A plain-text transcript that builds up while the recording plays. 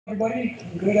Everybody,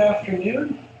 good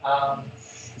afternoon.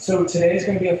 So today is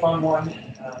going to be a fun one.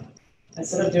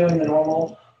 Instead of doing the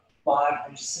normal live,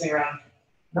 I'm just sitting around,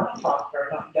 not talking or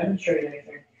not demonstrating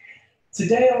anything.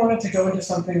 Today I wanted to go into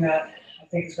something that I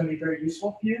think is going to be very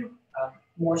useful for you.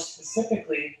 More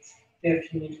specifically,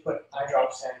 if you need to put eye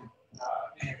drops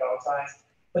in your dog's eyes.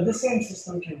 But this same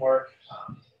system can work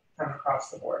kind of across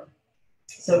the board.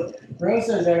 So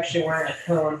Rosa is actually wearing a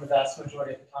cone the vast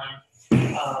majority of the time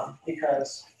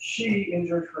because she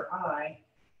injured her eye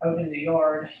out in the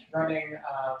yard running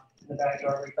in the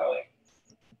backyard. We've got like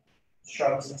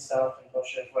shrubs and stuff and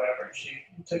bushes, whatever. And she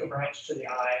took a branch to the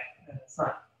eye, and it's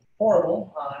not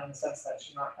horrible in the sense that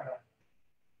she's not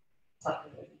not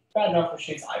really bad enough where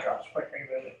she needs eye drops quite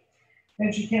regularly.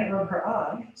 And she can't rub her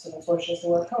eye, so that's why she has to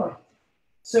wear a cone.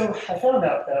 So I found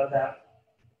out though that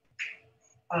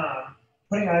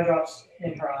putting eye drops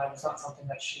in her eye was not something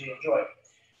that she enjoyed.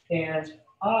 And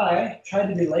I tried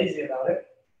to be lazy about it,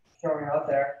 throwing it out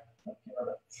there.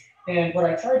 And what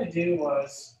I tried to do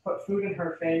was put food in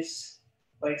her face,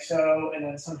 like so, and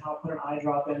then somehow put an eye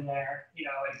drop in there,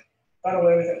 and got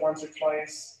away with it once or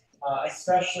twice.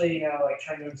 Especially, like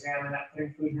trying to examine that,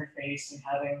 putting food in her face and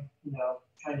having,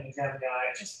 trying to examine the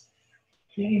eye. Just,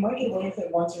 you might get away with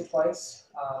it once or twice,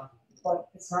 but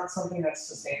it's not something that's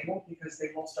sustainable because they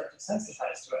will start to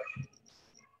sensitize to it.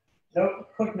 Note,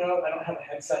 quick note, I don't have a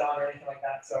headset on or anything like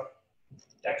that, so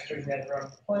Dexter's in the other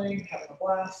room playing, having a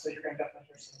blast, so you're going to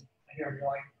definitely hear him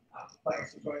yelling, playing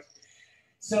some toys.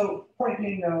 So, point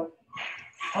being though,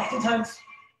 oftentimes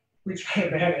we try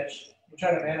to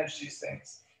manage these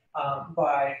things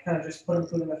by kind of just putting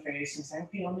food in the face and saying,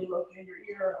 okay, let me look in your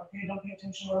ear, okay, don't pay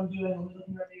attention to what I'm doing, let me look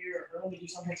in your ear, or let me do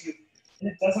something to you. And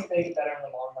it doesn't make it better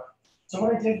in the long run. So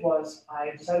what I did was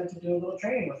I decided to do a little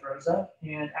training with Rosa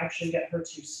and actually get her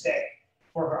to stay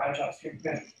for her eye drops.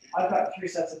 Again, I've got 3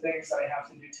 sets of things that I have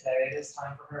to do today. It is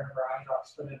time for her and her eye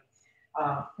drops put in.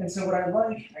 And so what I got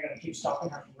to keep stopping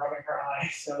her from rubbing her eye,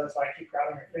 so that's why I keep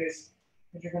grabbing her face,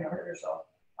 because you're going to hurt yourself.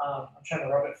 I'm trying to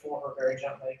rub it for her very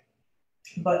gently.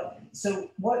 But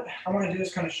so what I want to do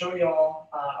is kind of show you all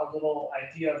a little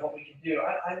idea of what we can do.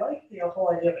 I like the whole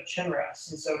idea of a chin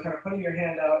rest. And so kind of putting your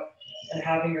hand out and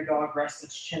having your dog rest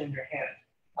its chin in your hand.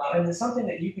 And it's something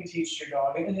that you can teach your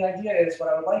dog. And the idea is what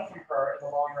I would like from her in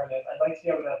the long run is I'd like to be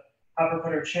able to have her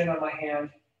put her chin on my hand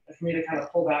and for me to kind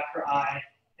of pull back her eye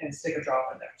and stick a drop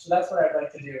in there. So that's what I'd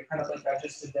like to do, kind of like I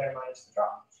just did there minus the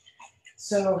drop.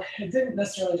 So it didn't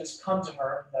necessarily just come to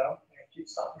her, though. I keep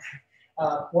stopping.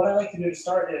 What I like to do to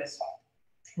start is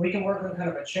we can work on kind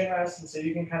of a chin rest, and so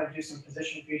you can kind of do some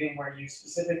position feeding where you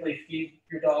specifically feed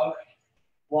your dog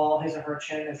while his or her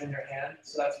chin is in your hand.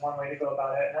 So that's one way to go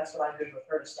about it, and that's what I did with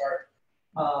her to start.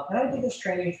 And I did this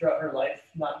training throughout her life,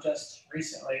 not just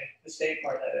recently, the state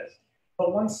part that is.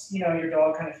 But once your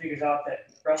dog kind of figures out that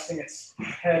resting its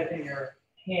head in your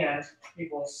hand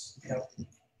equals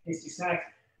tasty snacks,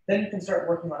 then you can start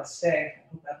working on a stay.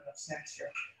 I hope I have enough snacks here.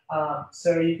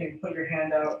 So you can put your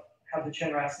hand out, have the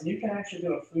chin rest, and you can actually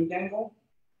do a food dangle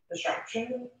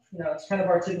distraction. It's kind of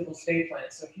our typical stay plan.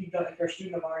 So if you're a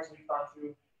student of ours and you've gone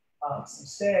through some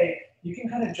stay, you can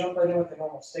kind of jump right in with the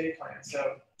normal stay plan.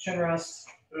 So chin rest,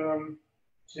 boom,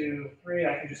 2, 3.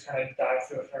 I can just kind of dive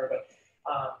through it with her,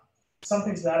 but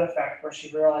something to that effect where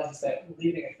she realizes that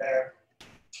leaving it there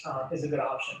is a good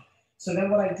option. So then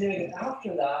what I did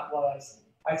after that was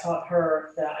I taught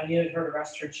her that I needed her to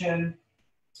rest her chin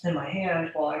in my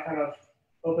hand while I kind of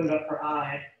opened up her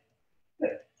eye,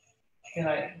 and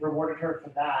I rewarded her for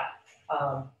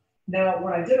that. Now,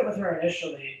 when I did it with her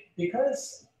initially,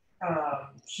 because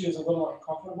she was a little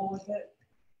uncomfortable with it,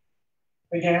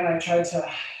 again, I tried to,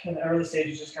 in the early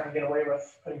stages, just kind of get away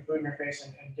with putting food in her face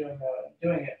and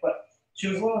doing it, but she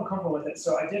was a little uncomfortable with it.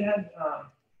 So I did have,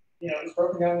 it was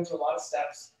broken down into a lot of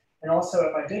steps. And also,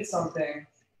 if I did something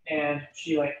and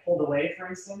she pulled away, for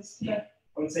instance,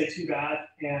 I would say too bad,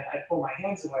 and I'd pull my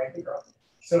hands away, good girl.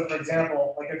 So for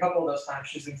example, a couple of those times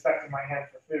she's inspecting my hand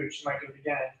for food, she might do it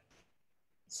again.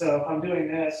 So if I'm doing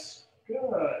this, good,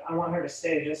 I want her to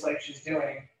stay just like she's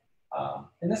doing.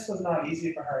 And this was not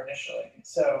easy for her initially.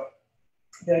 So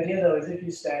the idea though is if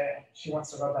you stay, she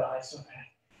wants to rub that eye so bad.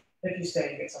 If you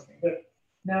stay, you get something good.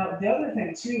 Now the other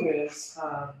thing too is,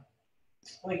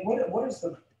 what does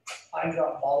the eye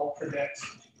drop bottle predict?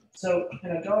 So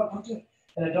in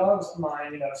a dog's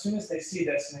mind, as soon as they see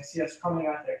this and they see us coming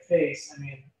out their face,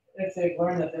 if they've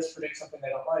learned that this predicts something they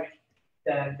don't like,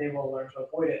 then they will learn to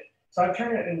avoid it. So I've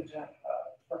turned it into,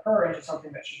 for her, into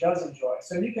something that she does enjoy.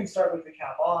 So you can start with the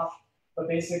cap off, but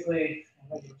basically,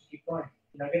 keep going.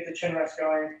 Get the chin rest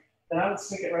going. Then I would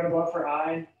stick it right above her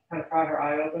eye, kind of pry her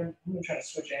eye open. I'm going to try to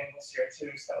switch angles here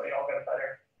too, so that way you all get a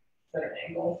better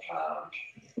angle.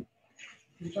 Can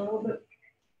you turn a little bit?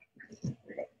 There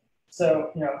you go.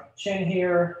 So, chin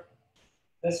here,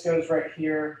 this goes right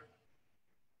here,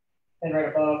 and right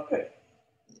above, good.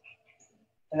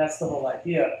 And that's the whole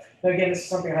idea. Now again, this is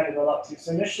something I had to build up to.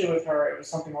 So initially with her, it was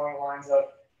something along the lines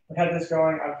of, we had this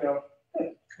going, I'd go,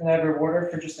 good. And I'd reward her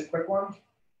for just a quick one.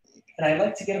 And I'd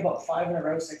like to get about 5 in a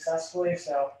row successfully,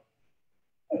 so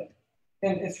good.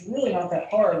 And it's really not that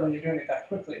hard when you're doing it that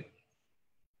quickly.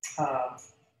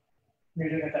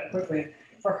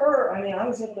 For her, I mean, I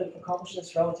was able to accomplish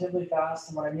this relatively fast.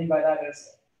 And what I mean by that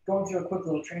is going through a quick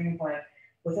little training plan.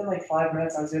 Within like 5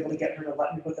 minutes, I was able to get her to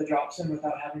let me put the drops in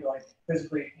without having to like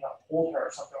physically, hold her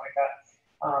or something like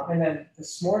that. And then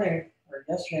this morning or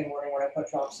yesterday morning when I put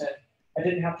drops in, I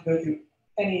didn't have to go through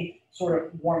any sort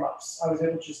of warm-ups. I was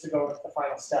able just to go with the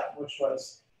final step, which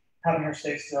was having her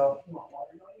stay still. Come on,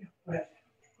 water, go ahead.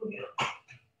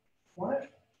 What?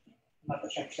 Not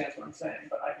that she understands what I'm saying,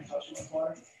 but I can tell she wants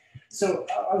water. So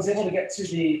I was able to get to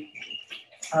the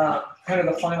kind of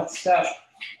the final step.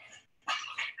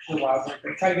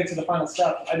 Try to get to the final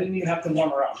step. I didn't even have to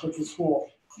warm her up, which was cool.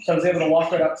 So I was able to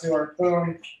walk right up to her,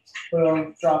 boom,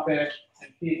 boom, drop in,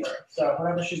 and feed her. So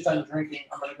whenever she's done drinking,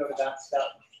 I'm going to go to that step.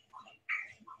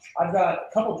 I've got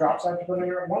a couple drops I have to put in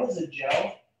here. One is a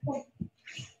gel.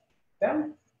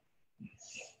 Down.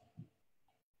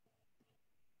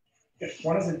 Good.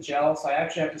 One is a gel, so I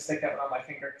actually have to stick that one on my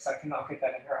finger because I cannot get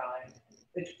that in her eye.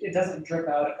 It doesn't drip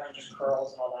out, it kind of just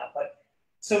curls and all that. But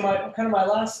so my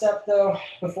last step though,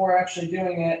 before actually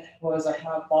doing it, was I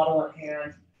have bottle in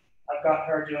hand. I've got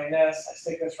her doing this. I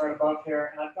stick this right above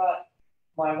here, and I've got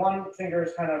my one finger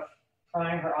is kind of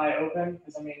prying her eye open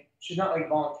because I mean she's not like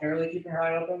voluntarily keeping her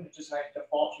eye open. It's just like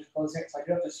default she's closing it, so I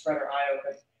do have to spread her eye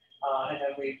open, and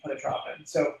then we put a drop in.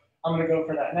 So I'm gonna go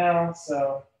for that now.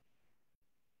 So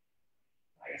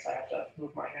I guess I have to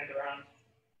move my hand around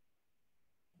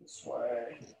this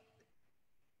way.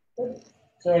 Good.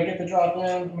 So I get the drop in.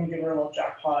 I'm gonna give her a little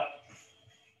jackpot.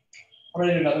 I'm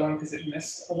gonna do another one because it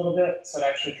missed a little bit, so it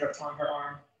actually dripped on her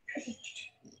arm.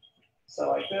 So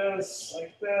like this,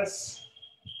 like this.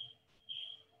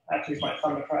 I have to use my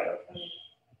thumb to pry it open.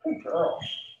 Good girl.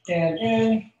 And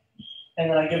in, and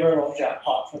then I give her a little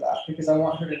jackpot for that because I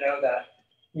want her to know that,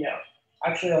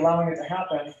 actually allowing it to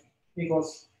happen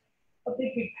equals a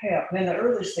big, big payout. And in the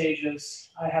early stages,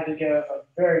 I had to give a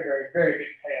very, very, very big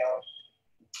payout,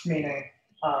 meaning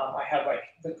I had like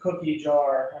the cookie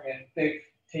jar, big,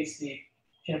 tasty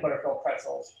peanut butter filled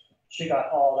pretzels. She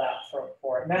got all that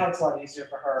for it. Now it's a lot easier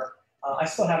for her. I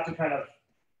still have to kind of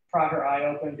pry her eye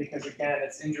open because again,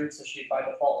 it's injured, so she by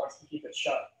default wants to keep it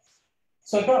shut.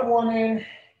 So I've got one in,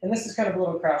 and this is kind of a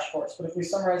little crash course, but if we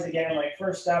summarize again, like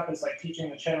first step is like teaching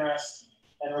the chin rest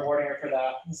and rewarding her for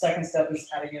that. The second step is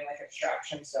adding in like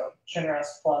abstraction, so chin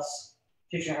rest plus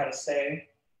teaching her how to stay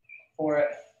for it.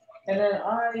 And then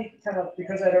I kind of,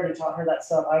 because I'd already taught her that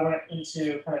stuff, I went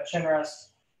into kind of chin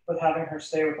rest with having her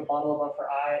stay with the bottle above her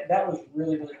eye. That was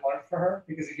really, really hard for her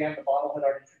because again, the bottle had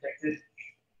already predicted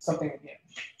something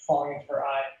falling into her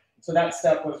eye. So that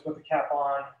step was with the cap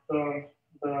on, boom,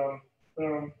 boom,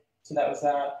 boom. So that was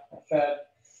that, I fed.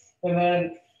 And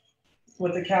then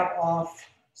with the cap off,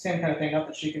 same kind of thing, not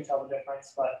that she can tell the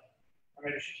difference, but or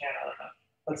maybe she can, I don't know.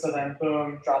 But so then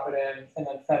boom, drop it in, and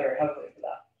then fed her heavily for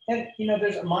that. And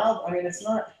there's a mild, it's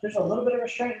not, there's a little bit of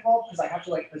restraint involved because I have to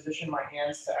like position my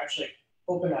hands to actually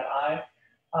open that eye.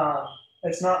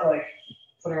 It's not like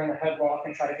put her in the headlock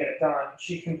and try to get it done.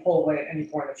 She can pull away at any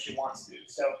point if she wants to.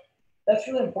 So that's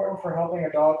really important for helping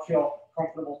a dog feel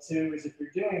comfortable too, is if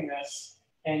you're doing this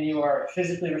and you are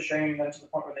physically restraining them to the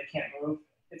point where they can't move,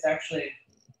 it's actually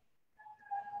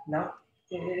not,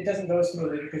 it doesn't go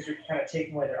smoothly because you're kind of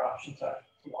taking away their option to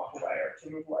walk away or to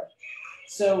move away.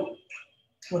 So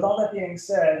with all that being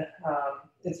said,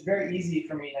 it's very easy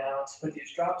for me now to put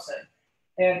these drops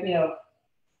in. And,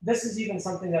 this is even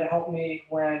something that helped me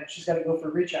when she's got to go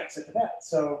for rechecks at the vet.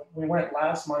 So we went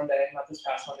last Monday, not this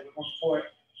past Monday, but one before it,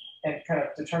 and kind of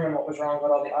determined what was wrong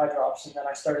with all the eye drops. And then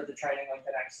I started the training like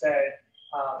the next day.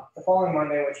 The following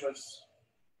Monday, which was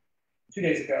 2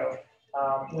 days ago,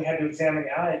 we had to examine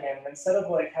the eye again. And instead of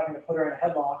like having to put her in a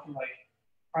headlock and like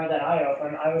pry that eye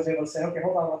open, I was able to say, okay,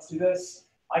 hold on, let's do this.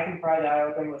 I can pry the eye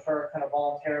open with her kind of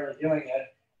voluntarily doing it,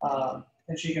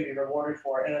 and she can be rewarded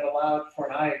for it. And it allowed for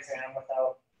an eye exam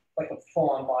without like a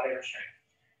full-on body restraint.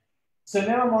 So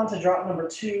now I'm on to drop number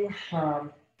 2.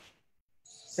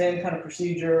 Same kind of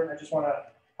procedure. I just want to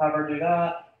have her do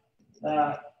that.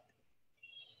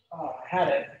 Oh, I had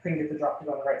it. I couldn't get the drop to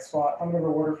go in the right spot. I'm going to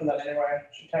reward her for that anyway.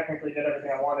 She technically did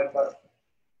everything I wanted, but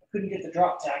I couldn't get the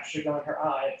drop to actually go in her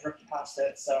eye. It dripped past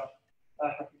it. So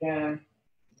back up again.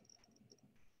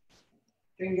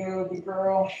 Bingo, good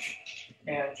girl.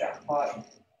 And jackpot.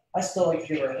 I still like to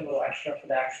give her a little extra for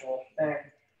the actual thing.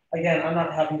 Again, I'm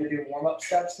not having to do warm-up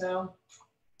steps now.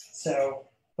 So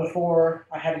before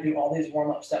I had to do all these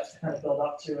warm-up steps to kind of build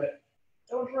up to it.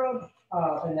 Don't rub.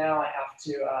 And now I have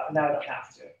to, now I don't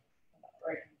have to.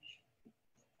 Right.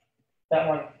 That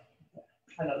one,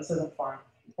 I know this isn't fun.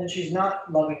 And she's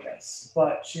not loving this,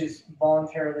 but she's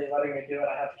voluntarily letting me do it.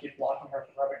 I have to keep blocking her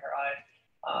from rubbing her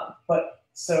eye. But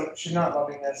so she's not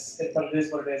loving this, but it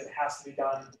is what it is. It has to be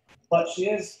done. But she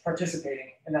is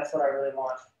participating, and that's what I really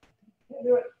want. Can't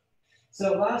do it.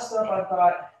 So last up, I've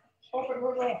got,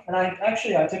 and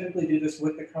I typically do this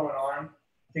with the cone on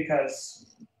because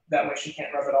that way she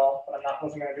can't rub it all. But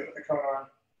wasn't going to do it with the cone on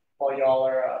while y'all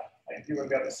are, you wouldn't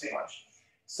be able to see much.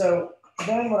 So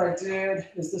then what I did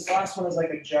is this last one is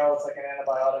like a gel. It's like an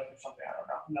antibiotic or something. I don't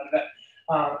know. None of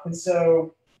that. And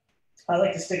so I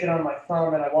like to stick it on my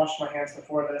thumb, and I washed my hands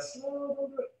before this.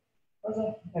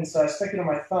 And so I stick it on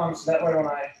my thumb, so that way when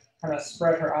I kind of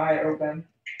spread her eye open,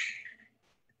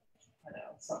 I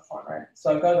know, it's not fun, right?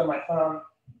 So I've got it on my thumb.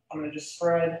 I'm going to just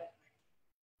spread,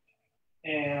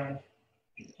 and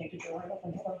can't get your line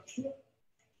up.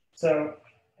 So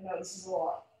I know this is a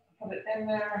lot. Put it in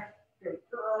there. Good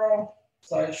girl.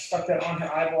 So I just stuck that on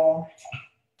her eyeball.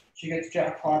 She gets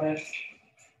jackpotted.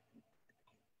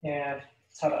 And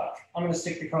ta-da. I'm going to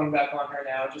stick the cone back on her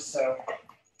now just so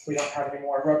we don't have any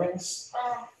more rubbings.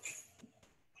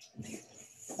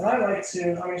 And I like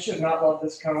to, she does not love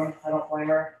this cone. I don't blame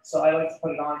her. So I like to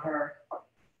put it on her.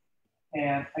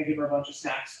 And I give her a bunch of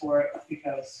snacks for it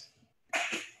because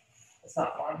it's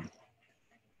not fun.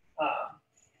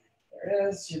 There it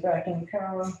is. You're back in the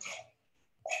cone.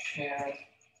 And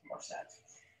more snacks.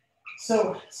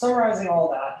 So summarizing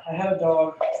all that, I had a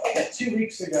dog that 2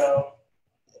 weeks ago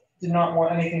did not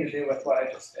want anything to do with what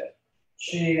I just did.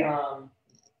 She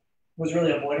was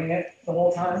really avoiding it the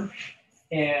whole time.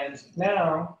 And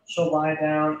now she'll lie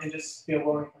down and just be a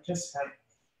willing participant.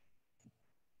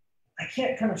 I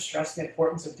can't kind of stress the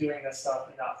importance of doing this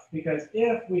stuff enough, because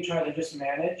if we try to just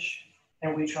manage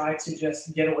and we try to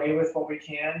just get away with what we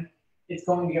can, it's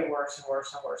going to get worse and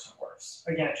worse and worse and worse.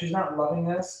 Again, she's not loving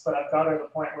this, but I've got her to the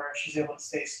point where she's able to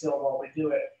stay still while we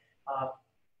do it.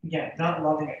 Again, not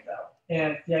loving it though.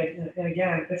 And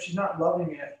again, if she's not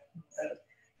loving it,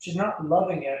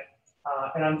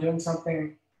 and I'm doing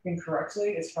something incorrectly,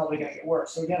 it's probably going to get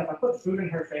worse. So again, if I put food in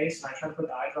her face and I try to put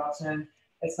the eye drops in,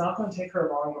 it's not going to take her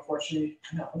long before she,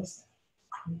 what is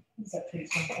that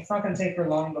taste? It's not going to take her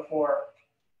long before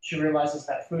she realizes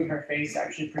that food in her face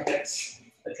actually predicts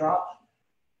the drop.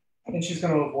 And she's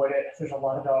going to avoid it. There's a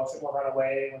lot of dogs that will run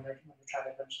away when they're trying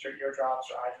to administer ear drops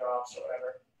or eye drops or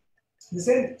whatever.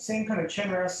 The same kind of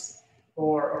chin rest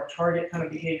or target kind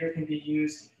of behavior can be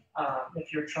used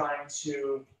if you're trying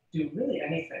to do really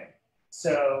anything.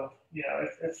 So,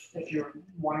 if you're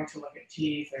wanting to look at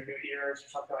teeth or do ears or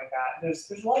something like that,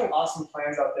 there's a lot of awesome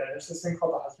plans out there. There's this thing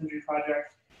called the Husbandry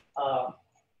Project, and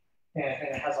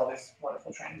it has all these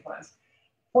wonderful training plans.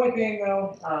 Point being,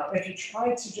 though, if you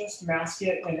try to just mask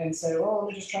it and say, well, let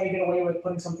me just try to get away with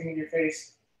putting something in your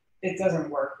face, it doesn't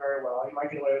work very well. You might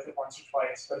get away with it once or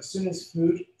twice, but as soon as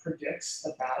food predicts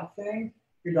the bad thing,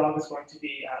 your dog is going to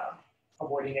be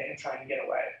avoiding it and trying to get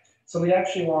away. So we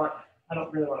actually want, I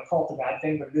don't really want to call it the bad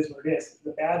thing, but it is what it is.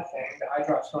 The bad thing, the eye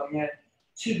drops going in,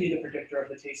 to be the predictor of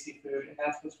the tasty food, and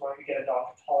that's what's going to get a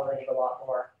dog to tolerate it a lot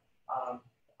more.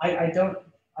 I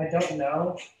don't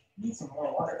know. I need some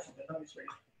more water or something.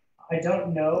 I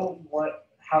don't know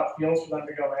how it feels for them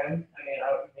to go in.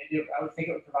 I would think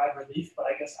it would provide relief, but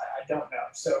I guess I don't know.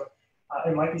 So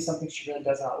it might be something she really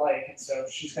does not like, and so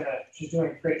she's doing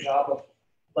a great job of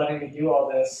letting me do all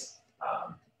this.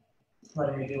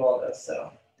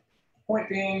 So point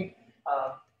being,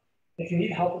 if you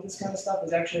need help with this kind of stuff,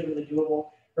 it's actually really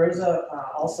doable. Rosa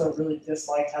also really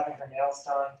disliked having her nails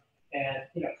done, and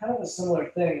kind of a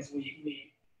similar things.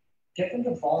 We get them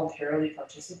to voluntarily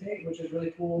participate, which is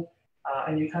really cool.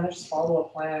 And you kind of just follow a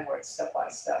plan where it's step by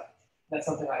step. That's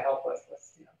something I help with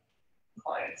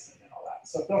clients and all that.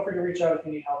 So feel free to reach out if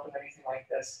you need help with anything like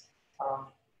this.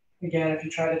 Again, if you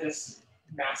try to just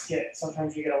mask it,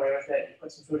 sometimes you get away with it. You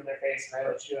put some food in their face, and I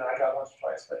let you do an eye drop once or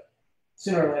twice, but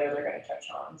sooner or later they're going to catch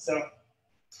on. So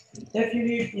if you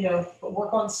need,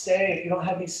 work on stay. If you don't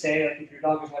have any stay, like if your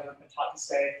dog has never been taught to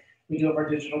stay, we do have our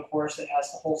digital course that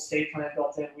has the whole stay plan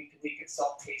built in. We can leak it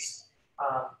self-paced.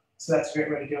 So that's a great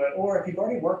way to do it. Or if you've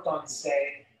already worked on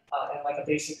stay in like a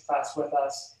basic class with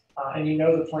us, and you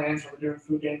know the plans where we're doing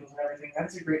food angles and everything,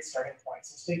 that's a great starting point.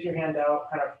 So stick your hand out,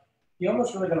 you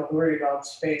almost really going to lure your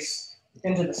dog's face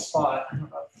into the spot. I don't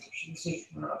know if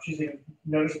she's even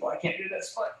noticeable. I can't do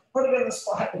this, but put it in the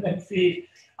spot and then feed.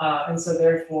 And so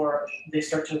therefore they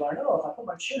start to learn, oh, if I put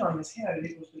my chin on this hand,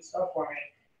 it equals good stuff for me.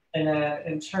 And then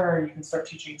in turn, you can start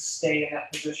teaching stay in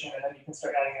that position, and then you can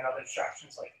start adding in other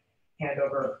distractions like hand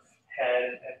over head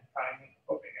and crying,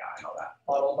 opening eye and all that,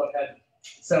 bottle above head.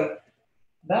 So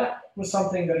that was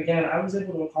something that, again, I was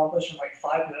able to accomplish in like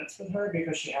 5 minutes with her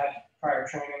because she had prior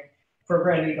training. For a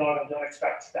brand new dog, I don't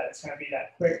expect that it's going to be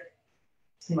that quick.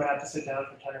 You might have to sit down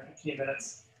for 10 or 15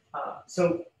 minutes.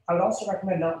 So I would also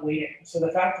recommend not waiting. So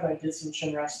the fact that I did some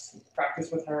chin rest practice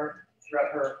with her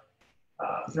throughout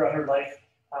her life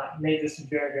made this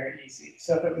very, very easy.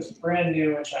 So if it was brand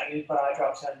new and I need to put eye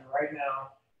drops in right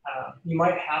now, you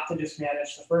might have to just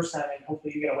manage the first time and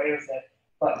hopefully you get away with it.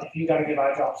 But if you got to give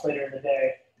eye drops later in the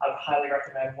day, I would highly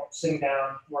recommend sitting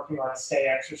down, working on a stay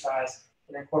exercise,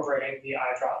 and incorporating the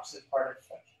eye drops as part of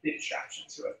the distraction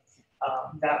to it.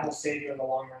 That will save you in the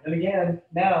long run. And again,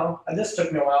 now, and this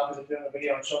took me a while because I'm doing a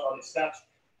video and showing all these steps,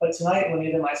 but tonight when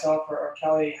either myself or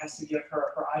Kelly has to give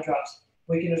her eye drops,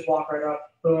 we can just walk right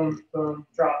up, boom, boom,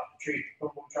 drop, treat,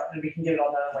 boom, boom, drop, and we can get it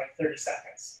all done in like 30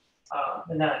 seconds.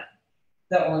 And that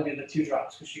will only be the 2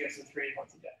 drops because she gets the 3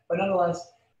 once a day. But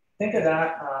nonetheless, think of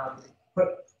that.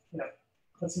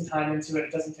 Put some time into it.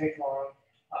 It doesn't take long,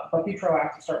 but be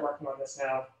proactive. Start working on this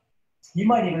now. You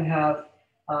might even have,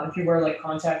 if you wear like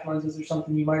contact lenses or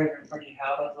something, you might already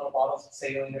have like little bottles of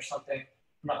saline or something.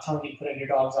 I'm not telling you to put it in your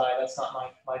dog's eye. That's not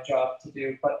my job to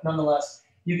do. But nonetheless,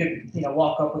 you could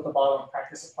walk up with the bottle and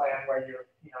practice a plan where you're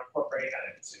incorporating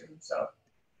that into. So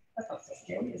that's not so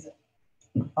scary, is it?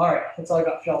 All right, that's all I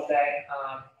got for y'all today.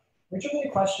 If you have any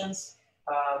questions,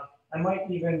 I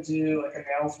might even do like a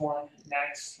nails one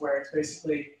next, where it's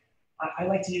basically, I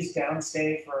like to use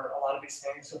downstay for a lot of these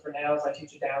things. So for nails, I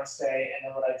teach a downstay, and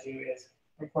then what I do is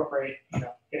incorporate,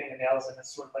 getting the nails in as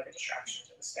sort of like a distraction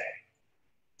to the stay.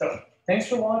 So thanks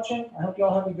for watching. I hope you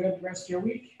all have a good rest of your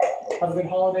week. Have a good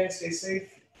holiday, stay safe,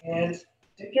 and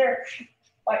take care.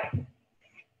 Bye.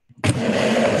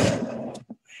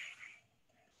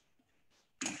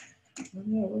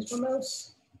 Where's my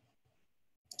mouse?